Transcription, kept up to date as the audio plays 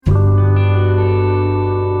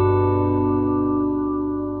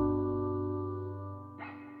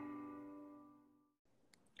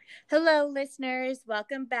Hello, listeners.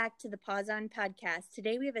 Welcome back to the Pause On podcast.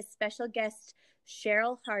 Today we have a special guest,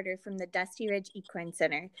 Cheryl Harder from the Dusty Ridge Equine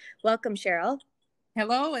Center. Welcome, Cheryl.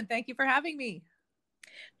 Hello, and thank you for having me.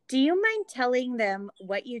 Do you mind telling them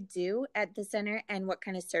what you do at the center and what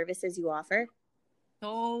kind of services you offer?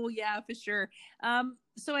 Oh, yeah, for sure.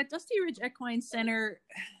 So at Dusty Ridge Equine Center,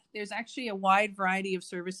 there's actually a wide variety of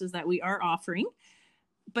services that we are offering,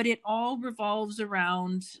 but it all revolves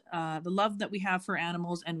around the love that we have for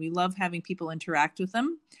animals, and we love having people interact with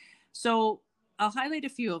them. So I'll highlight a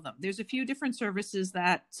few of them. There's a few different services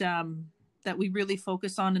that we really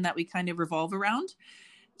focus on and that we kind of revolve around.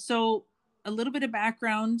 So a little bit of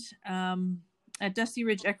background. At Dusty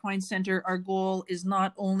Ridge Equine Center, our goal is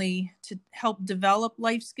not only to help develop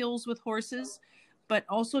life skills with horses, but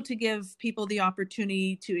also to give people the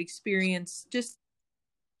opportunity to experience just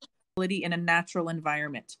in a natural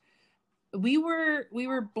environment. We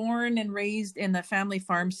were born and raised in the family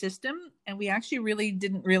farm system, and we actually really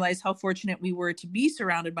didn't realize how fortunate we were to be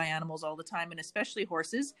surrounded by animals all the time, and especially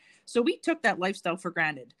horses. So we took that lifestyle for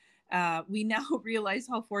granted. We now realize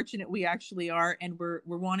how fortunate we actually are, and we're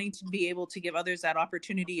wanting to be able to give others that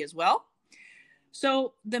opportunity as well.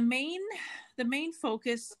 So the main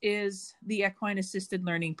focus is the equine assisted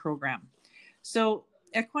learning program. So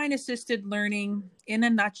equine assisted learning, in a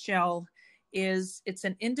nutshell, it's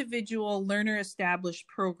an individual learner established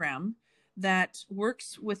program that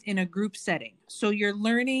works within a group setting. So you're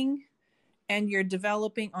learning and you're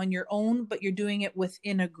developing on your own, but you're doing it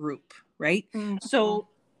within a group, right? Mm-hmm. So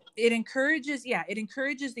it encourages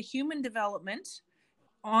the human development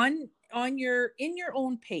in your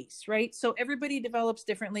own pace, right? So everybody develops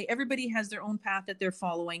differently. Everybody has their own path that they're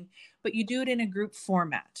following, but you do it in a group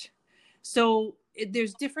format. So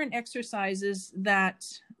there's different exercises that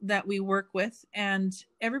we work with, and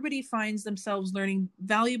everybody finds themselves learning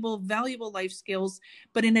valuable life skills,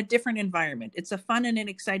 but in a different environment. It's a fun and an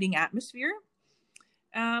exciting atmosphere.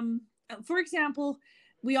 For example,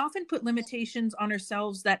 we often put limitations on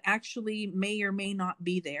ourselves that actually may or may not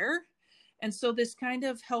be there. And so this kind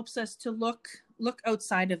of helps us to look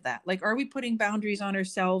outside of that. Like, are we putting boundaries on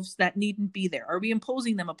ourselves that needn't be there? Are we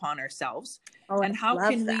imposing them upon ourselves? Oh, and how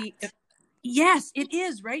can that. we... Yes, it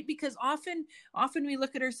is, right? Because often we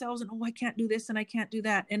look at ourselves and, oh, I can't do this and I can't do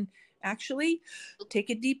that. And actually take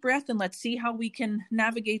a deep breath and let's see how we can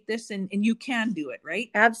navigate this, and you can do it, right?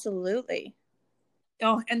 Absolutely.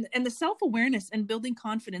 Oh, and the self-awareness and building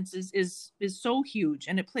confidence is so huge,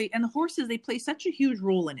 and the horses, they play such a huge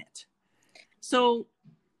role in it. So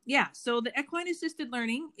yeah, so the equine assisted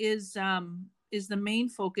learning is the main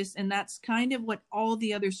focus, and that's kind of what all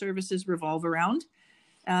the other services revolve around.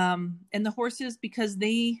 And the horses, because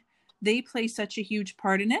they play such a huge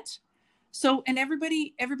part in it. So, and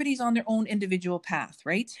everybody's on their own individual path,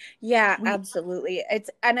 right? Yeah, absolutely.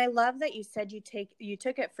 And I love that you said you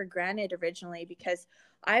took it for granted originally, because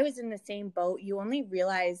I was in the same boat. You only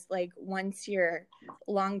realize, like, once you're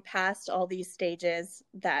long past all these stages,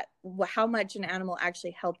 that how much an animal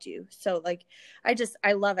actually helped you. So, like,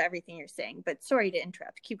 I love everything you're saying, but sorry to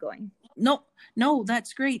interrupt. Keep going. No,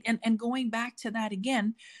 that's great. And going back to that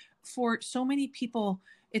again, for so many people,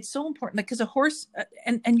 it's so important, because a horse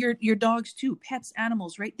and your dogs too, pets,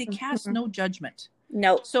 animals, right? They cast no judgment.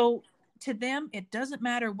 No. So to them, it doesn't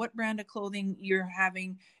matter what brand of clothing you're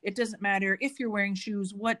having. It doesn't matter if you're wearing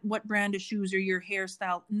shoes, what brand of shoes, or your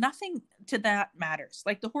hairstyle. Nothing to that matters.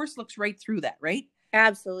 Like, the horse looks right through that, right?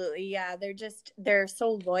 Absolutely. Yeah. They're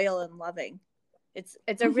so loyal and loving. It's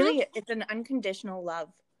a really, it's an unconditional love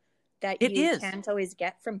that you can't always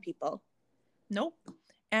get from people. Nope.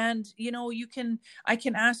 And, I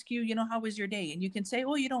can ask you, how was your day? And you can say,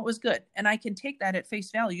 oh, it was good. And I can take that at face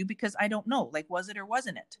value, because I don't know, like, was it or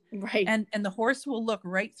wasn't it? Right. And the horse will look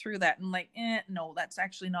right through that and like, no, that's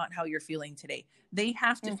actually not how you're feeling today. They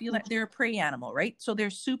have to feel that they're a prey animal, right? So they're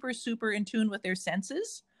super, super in tune with their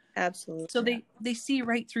senses. Absolutely. So they see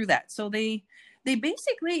right through that. So they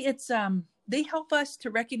basically, they help us to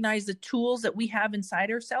recognize the tools that we have inside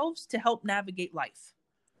ourselves to help navigate life.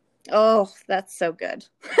 Oh, that's so good.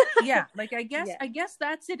 Yeah. Like, I guess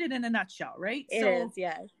that's it in a nutshell, right? It is,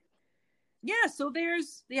 yeah. Yeah. So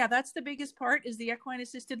that's the biggest part, is the equine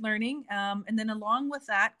assisted learning. And then along with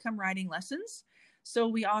that come riding lessons. So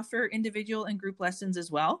we offer individual and group lessons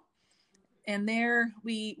as well. And there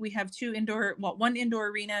we have one indoor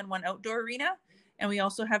arena and one outdoor arena. And we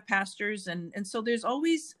also have pastures. And so there's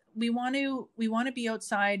always, we want to be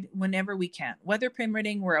outside whenever we can, weather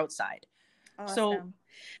permitting, we're outside. Awesome. So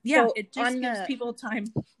yeah, so it just gives people time.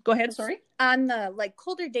 Go ahead. Sorry. On the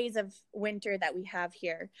colder days of winter that we have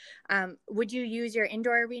here, would you use your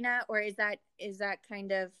indoor arena, or is that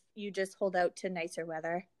kind of, you just hold out to nicer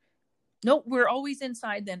weather? No, we're always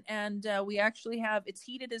inside then. And we actually have, it's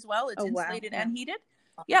heated as well. It's Oh wow. insulated Yeah. and heated.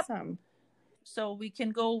 Yep. Awesome. So we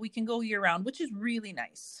can go year round, which is really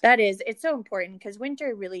nice. That is, it's so important because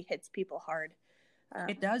winter really hits people hard.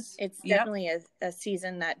 It does. It's Yep. definitely a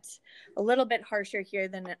season that's a little bit harsher here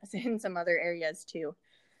than in some other areas too.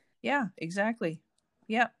 Yeah, exactly.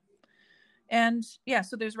 Yep. And yeah,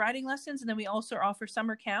 so there's riding lessons, and then we also offer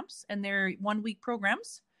summer camps, and they're 1 week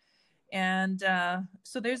programs. And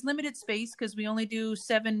so there's limited space because we only do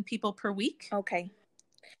 7 people per week. Okay.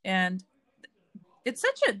 And it's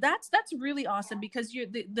that's really awesome because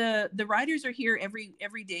the riders are here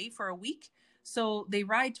every day for a week. So they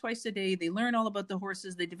ride twice a day. They learn all about the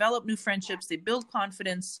horses. They develop new friendships. They build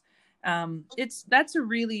confidence. That's a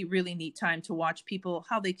really, really neat time to watch people,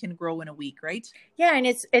 how they can grow in a week, right? Yeah, and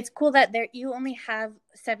it's cool that you only have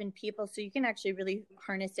 7 people, so you can actually really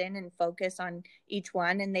harness in and focus on each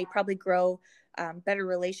one, and they probably grow better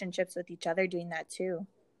relationships with each other doing that too.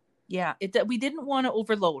 Yeah, we didn't want to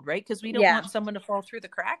overload, right? Because we don't want someone to fall through the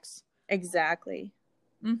cracks. Exactly.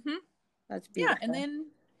 Mm-hmm. That's beautiful. Yeah,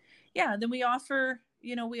 and then we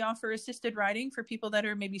offer assisted riding for people that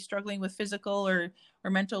are maybe struggling with physical or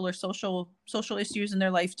mental or social issues in their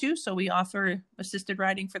life too. So we offer assisted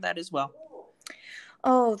riding for that as well.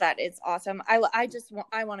 Oh, that is awesome. I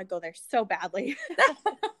want to go there so badly.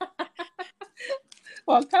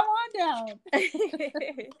 Well, come on down.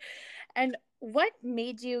 And what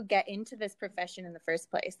made you get into this profession in the first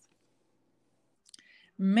place?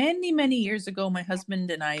 Many, many years ago, my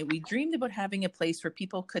husband and I, we dreamed about having a place where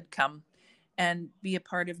people could come and be a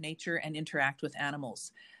part of nature and interact with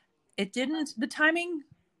animals. The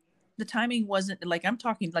timing wasn't, like, I'm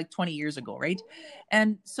talking like 20 years ago, right?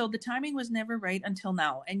 And so the timing was never right until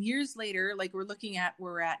now. And years later, like we're looking at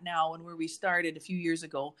where we're at now and where we started a few years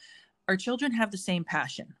ago, our children have the same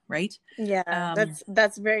passion, right? Yeah,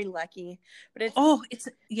 that's very lucky. But it's almost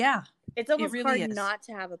really hard not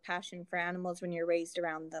to have a passion for animals when you're raised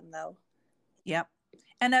around them, though. Yep.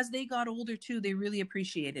 And as they got older too, they really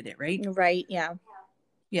appreciated it, right? Right. Yeah.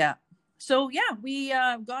 Yeah. So yeah, we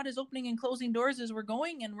God is opening and closing doors as we're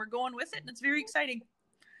going, and we're going with it, and it's very exciting.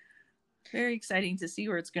 Very exciting to see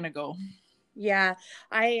where it's going to go. Yeah,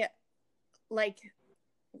 I like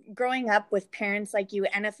growing up with parents like you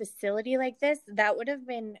and a facility like this. That would have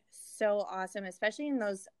been so awesome, especially in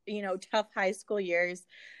those tough high school years.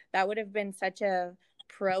 That would have been such a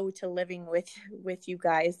pro to living with you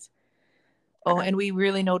guys. Oh, and we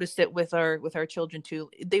really noticed it with our children too.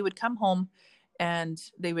 They would come home and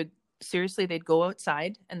they'd go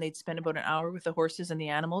outside and they'd spend about an hour with the horses and the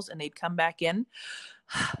animals, and they'd come back in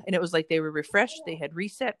and it was like they were refreshed, they had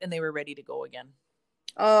reset, and they were ready to go again.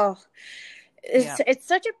 Oh, it's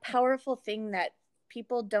such a powerful thing that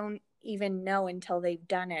people don't even know until they've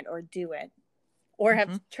done it or do it or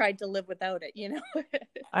have tried to live without it,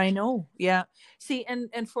 I know. Yeah. See,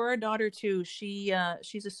 and for our daughter too, she's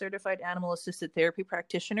a certified animal assisted therapy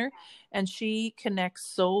practitioner, and she connects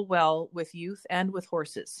so well with youth and with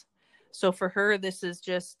horses. So for her, this is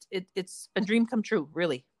just, it's a dream come true,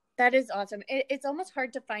 really. That is awesome. It's almost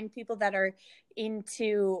hard to find people that are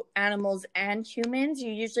into animals and humans.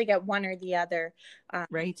 You usually get one or the other.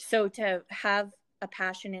 Right. So to have a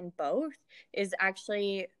passion in both is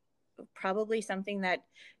actually probably something that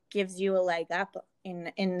gives you a leg up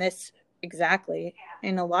in this, exactly,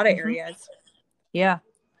 in a lot of areas. Yeah.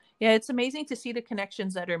 Yeah. It's amazing to see the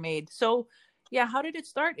connections that are made. So yeah, how did it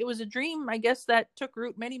start? It was a dream, I guess, that took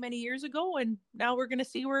root many, many years ago, and now we're going to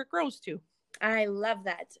see where it grows to. I love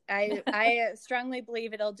that. I strongly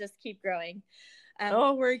believe it'll just keep growing.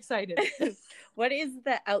 We're excited. What is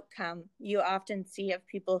the outcome you often see of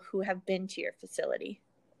people who have been to your facility?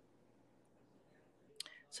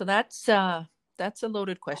 So that's a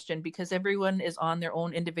loaded question because everyone is on their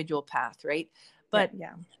own individual path, right? But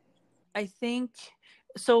yeah. I think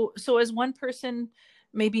so as one person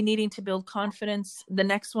maybe needing to build confidence, the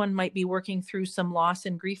next one might be working through some loss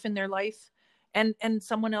and grief in their life. And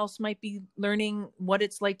someone else might be learning what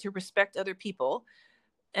it's like to respect other people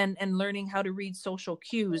and learning how to read social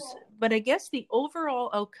cues. But I guess the overall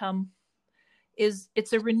outcome is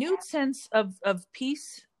it's a renewed sense of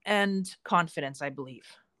peace and confidence, I believe.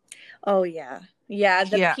 Oh, yeah. Yeah.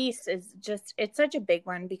 The peace is just, it's such a big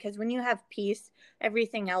one because when you have peace,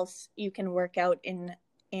 everything else you can work out in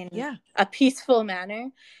a peaceful manner.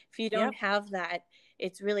 If you don't have that,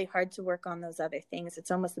 it's really hard to work on those other things. It's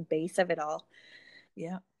almost the base of it all.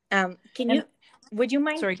 Yeah. Would you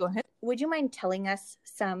mind? Sorry, go ahead. Would you mind telling us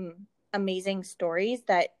some amazing stories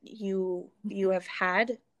that you have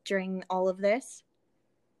had during all of this?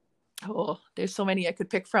 Oh, there's so many I could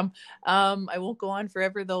pick from. I won't go on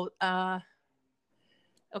forever though.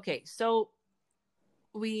 Okay, so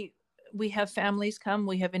we have families come,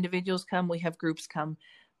 we have individuals come, we have groups come.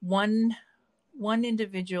 One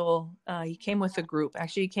individual, he came with a group.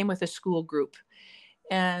 Actually, he came with a school group,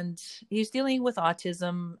 and he's dealing with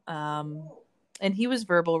autism. And he was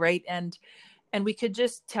verbal, right? And we could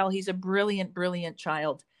just tell he's a brilliant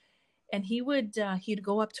child. And he'd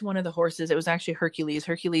go up to one of the horses. It was actually Hercules.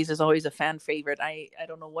 Hercules is always a fan favorite. I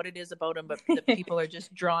don't know what it is about him, but the people are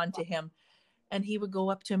just drawn to him. And he would go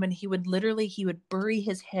up to him, and he would bury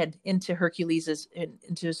his head into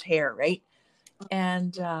into his hair, right?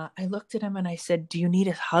 And I looked at him and I said, "Do you need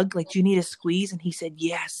a hug? Like, do you need a squeeze?" And he said,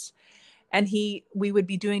 "Yes." And we would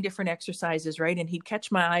be doing different exercises, right? And he'd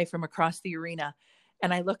catch my eye from across the arena.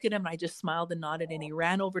 And I looked at him and I just smiled and nodded, and he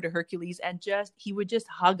ran over to Hercules and he would just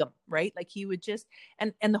hug him, right? Like he would just,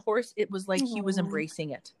 and the horse, it was like he was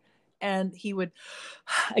embracing it. And he would,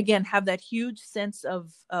 again, have that huge sense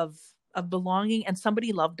of belonging, and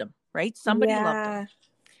somebody loved him, right? Somebody loved him.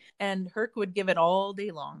 And Herc would give it all day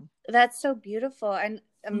long. That's so beautiful and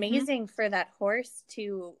amazing for that horse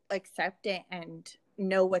to accept it and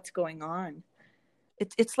know what's going on.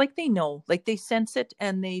 It's like they know, like they sense it,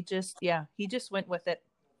 and they just, he just went with it.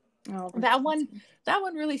 Oh, that one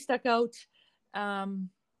really stuck out.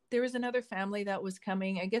 There was another family that was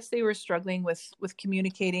coming. I guess they were struggling with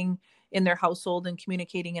communicating in their household and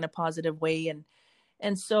communicating in a positive way.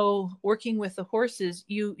 And so working with the horses,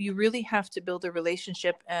 you really have to build a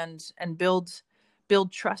relationship and build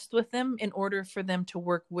trust with them in order for them to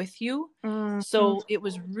work with you. Mm-hmm. So it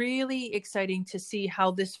was really exciting to see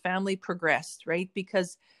how this family progressed, right?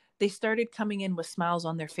 Because they started coming in with smiles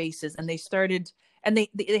on their faces, and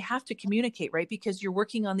they have to communicate, right? Because you're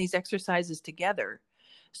working on these exercises together.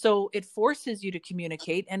 So it forces you to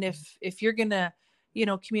communicate. And if you're going to,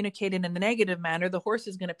 communicate in a negative manner, the horse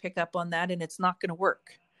is going to pick up on that, and it's not going to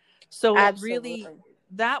work. So Absolutely. It really,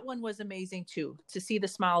 that one was amazing too, to see the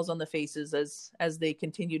smiles on the faces as they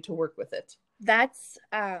continued to work with it. That's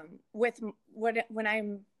when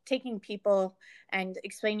I'm taking people and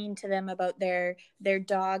explaining to them about their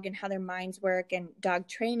dog and how their minds work and dog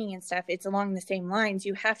training and stuff. It's along the same lines.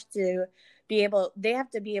 They have to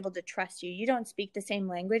be able to trust you. You don't speak the same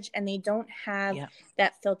language, and they don't have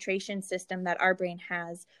that filtration system that our brain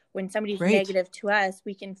has. When somebody's negative to us,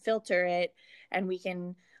 we can filter it and we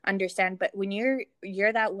can understand. But when you're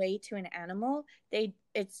that way to an animal, they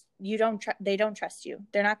don't trust you.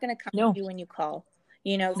 They're not going to come to you when you call,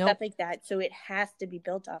 stuff like that. So it has to be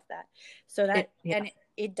built off that. So that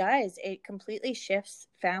it completely shifts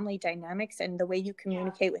family dynamics and the way you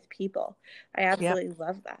communicate with people. I absolutely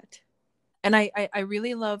love that. And I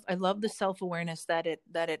really love the self-awareness that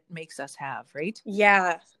it makes us have, right?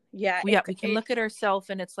 Yeah. We can look at ourselves,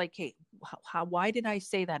 and it's like, hey, why did I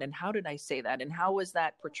say that, and how did I say that, and how was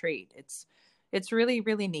that portrayed? It's really,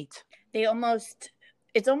 really neat. It's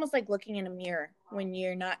almost like looking in a mirror when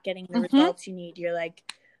you're not getting the results you need. You're like,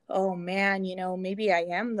 oh man, maybe I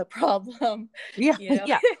am the problem. Yeah.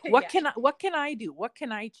 What can I do? What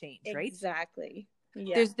can I change? Right? Exactly.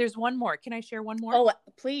 Yeah. There's one more. Can I share one more? Oh,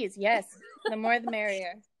 please. Yes. The more the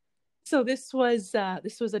merrier. So this was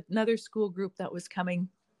another school group that was coming,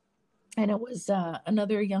 and it was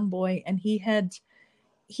another young boy, and he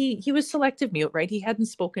was selective mute, right? He hadn't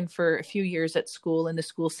spoken for a few years at school, in the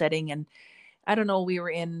school setting. And I don't know, we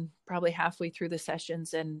were in probably halfway through the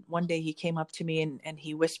sessions, and one day he came up to me and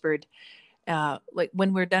he whispered, like,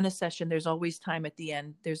 when we're done a session, there's always time at the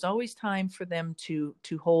end. There's always time for them to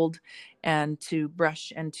hold and to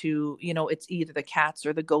brush, and to, it's either the cats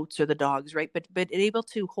or the goats or the dogs, right? But able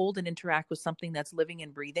to hold and interact with something that's living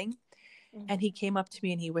and breathing. Mm-hmm. And he came up to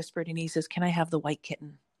me and he whispered, and he says, "Can I have the white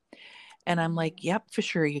kitten?" And I'm like, "Yep, for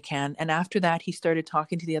sure you can." And after that, he started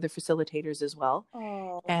talking to the other facilitators as well.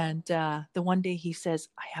 Oh. And the one day he says,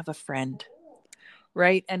 "I have a friend."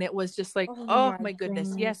 Right. And it was just like, oh my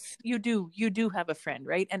goodness. Yes, you do have a friend.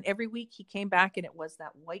 Right. And every week he came back, and it was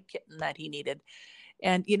that white kitten that he needed.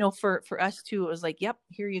 And, for us too, it was like, yep,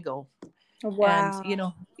 here you go. Wow.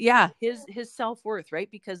 And, his self-worth, right?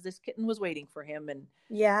 Because this kitten was waiting for him. And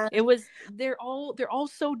they're all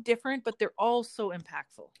so different, but they're all so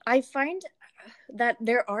impactful. I find that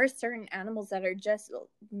there are certain animals that are just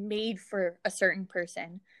made for a certain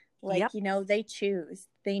person. Like, they choose,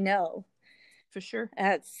 they know. For sure.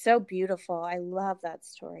 That's so beautiful. I love that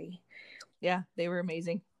story. Yeah, they were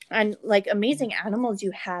amazing. And like amazing animals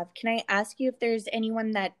you have. Can I ask you if there's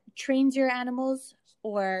anyone that trains your animals,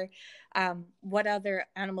 or what other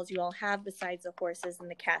animals you all have besides the horses and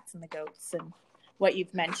the cats and the goats and what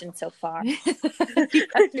you've mentioned so far?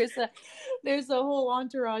 There's a whole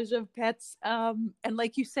entourage of pets. And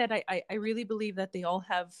like you said, I really believe that they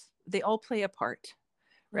all play a part.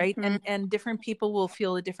 right? Mhm. And different people will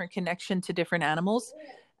feel a different connection to different animals.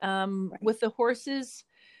 Right. With the horses,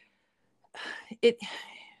 it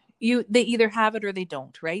they either have it or they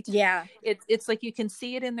don't, right? Yeah. It's like you can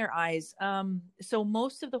see it in their eyes. So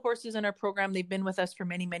most of the horses in our program, they've been with us for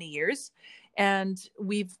many, many years, and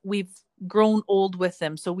we've grown old with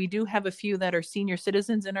them. So we do have a few that are senior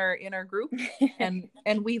citizens in our group, and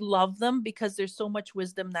we love them because there's so much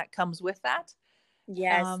wisdom that comes with that.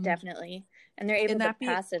 Yes, um definitely. And they're able and to that be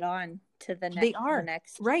pass it on to They the are,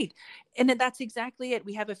 next. right. And that's exactly it.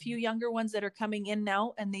 We have a few younger ones that are coming in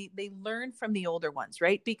now, and they learn from the older ones,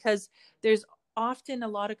 right? Because there's often a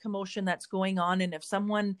lot of commotion that's going on, and if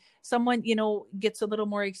someone gets a little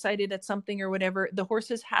more excited at something or whatever, the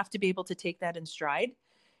horses have to be able to take that in stride.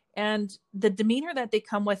 And the demeanor that they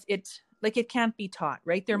come with, it can't be taught,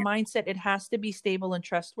 right? Their No. mindset, it has to be stable and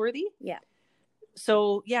trustworthy. Yeah.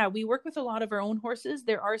 So yeah, we work with a lot of our own horses.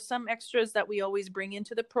 There are some extras that we always bring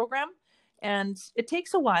into the program, and it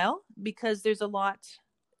takes a while because there's a lot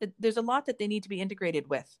that they need to be integrated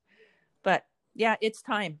with. But yeah, it's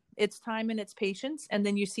time and it's patience, and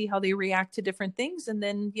then you see how they react to different things, and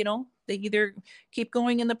then they either keep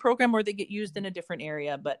going in the program or they get used in a different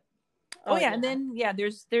area. But oh yeah, and then yeah,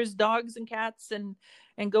 there's dogs and cats and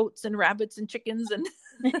goats and rabbits and chickens and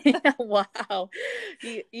Wow.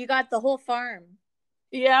 You got the whole farm.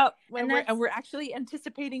 yeah, And we're actually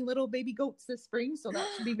anticipating little baby goats this spring, so that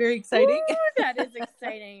should be very exciting. Ooh, that is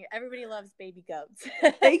exciting. Everybody loves baby goats.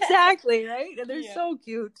 Exactly, right? And they're Yeah. so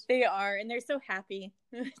cute. They are, and they're so happy.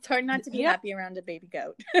 It's hard not to be Yep. happy around a baby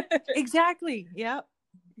goat. Exactly. Yep.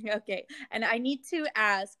 Okay. And I need to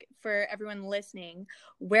ask for everyone listening,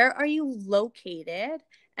 where are you located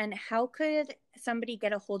and how could somebody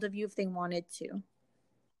get a hold of you if they wanted to?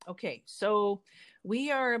 Okay, so we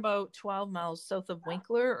are about 12 miles south of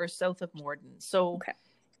Winkler or south of Morden. So Okay.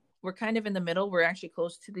 we're kind of in the middle. We're actually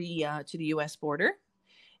close to the US border.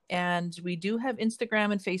 And we do have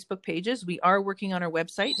Instagram and Facebook pages. We are working on our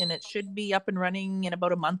website, and it should be up and running in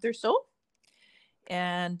about a month or so.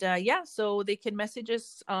 And yeah, so they can message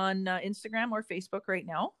us on Instagram or Facebook right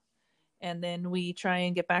now. And then we try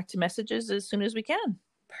and get back to messages as soon as we can.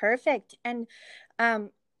 Perfect. And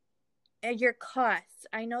your costs,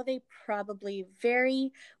 I know they probably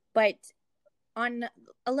vary, but on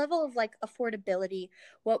a level of like affordability,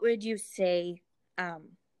 what would you say?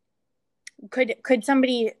 Could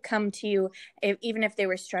somebody come to you even if they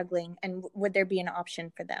were struggling, and would there be an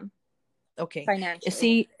option for them? Okay. Financially.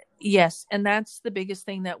 See, yes, and that's the biggest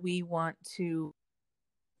thing that we want to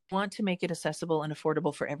make it accessible and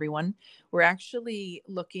affordable for everyone. We're actually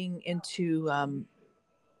looking into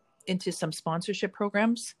some sponsorship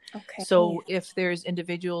programs. Okay. So if there's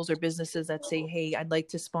individuals or businesses that say, hey, I'd like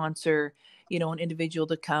to sponsor, an individual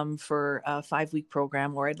to come for a 5-week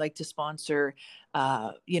program, or I'd like to sponsor,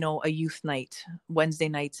 a youth night. Wednesday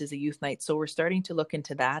nights is a youth night. So we're starting to look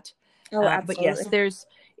into that. Oh, absolutely. But yes,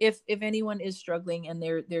 if anyone is struggling and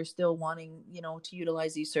they're still wanting, to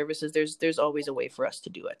utilize these services, there's always a way for us to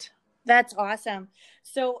do it. That's awesome.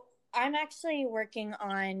 So I'm actually working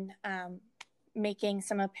on making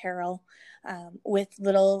some apparel with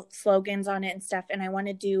little slogans on it and stuff. And I want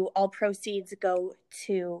to do all proceeds go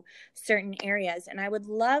to certain areas. And I would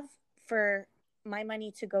love for my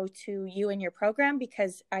money to go to you and your program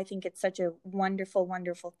because I think it's such a wonderful,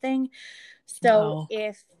 wonderful thing. So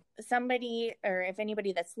if somebody or if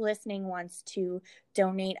anybody that's listening wants to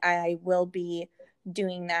donate, I will be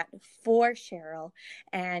doing that for Cheryl.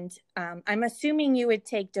 And I'm assuming you would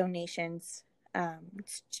take donations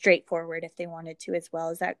straightforward if they wanted to as well.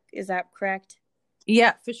 Is that correct?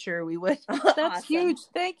 Yeah, for sure we would. That's Awesome. Huge.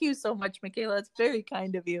 Thank you so much, Michaela. It's very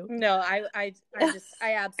kind of you. No, I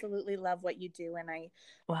absolutely love what you do, and I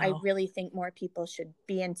really think more people should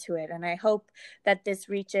be into it, and I hope that this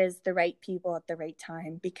reaches the right people at the right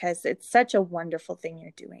time because it's such a wonderful thing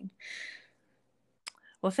you're doing.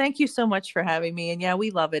 Well, thank you so much for having me, and yeah,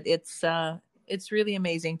 we love it. It's really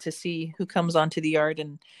amazing to see who comes onto the yard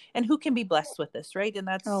and who can be blessed with this, right? And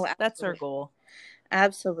that's our goal.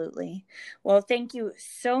 Absolutely. Well, thank you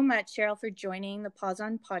so much, Cheryl, for joining the Paws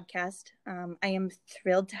On podcast. I am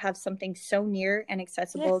thrilled to have something so near and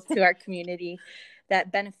accessible to our community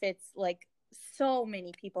that benefits like so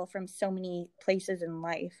many people from so many places in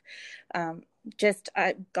life.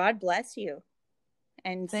 God bless you.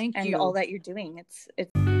 And thank you. And all that you're doing. It's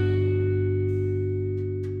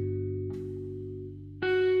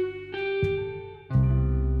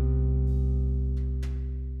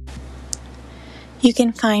You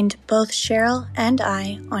can find both Cheryl and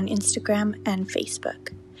I on Instagram and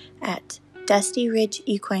Facebook at Dusty Ridge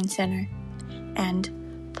Equine Center and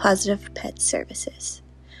Positive Pet Services.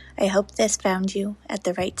 I hope this found you at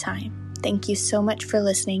the right time. Thank you so much for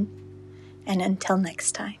listening, and until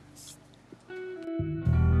next time.